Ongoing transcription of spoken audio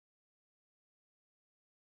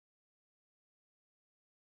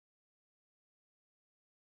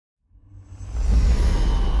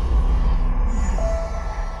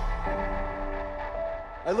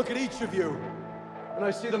I look at each of you, and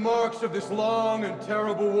I see the marks of this long and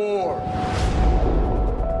terrible war.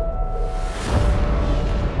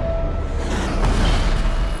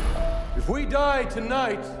 If we die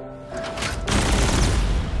tonight,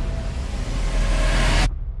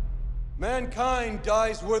 mankind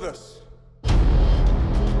dies with us.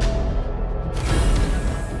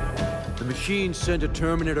 The machine sent a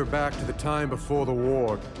Terminator back to the time before the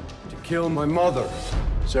war to kill my mother,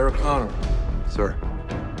 Sarah Connor. Sir,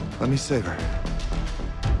 let me save her.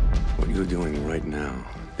 What you're doing right now,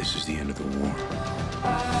 this is the end of the war.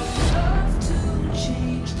 I'd love to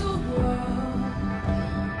change the world,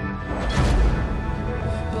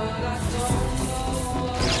 but I don't know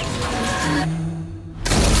what to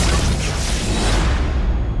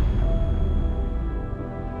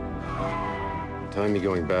do. Time you're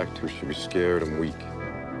going back to, she'll be scared and weak.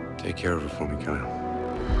 Take care of her for me, Kyle.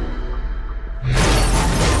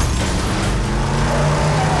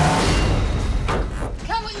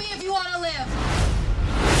 Come with me if you want to live.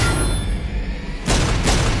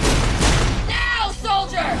 Now,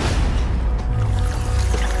 soldier!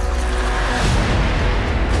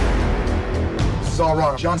 This is all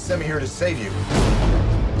wrong. John sent me here to save you.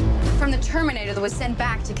 From the Terminator that was sent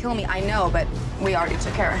back to kill me, I know, but we already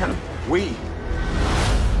took care of him. We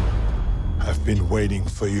I've been waiting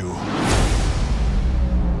for you.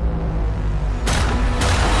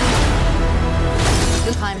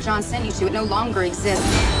 The time John sent you to, it no longer exists.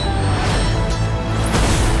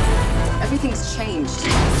 Everything's changed.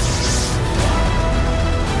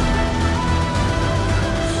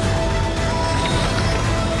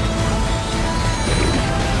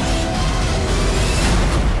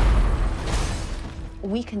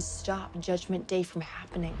 We can stop Judgment Day from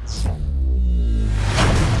happening.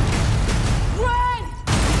 Run!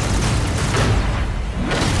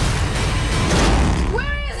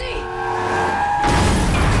 Where is he?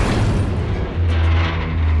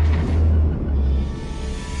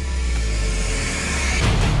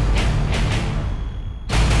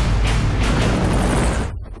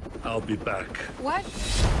 I'll be back. What?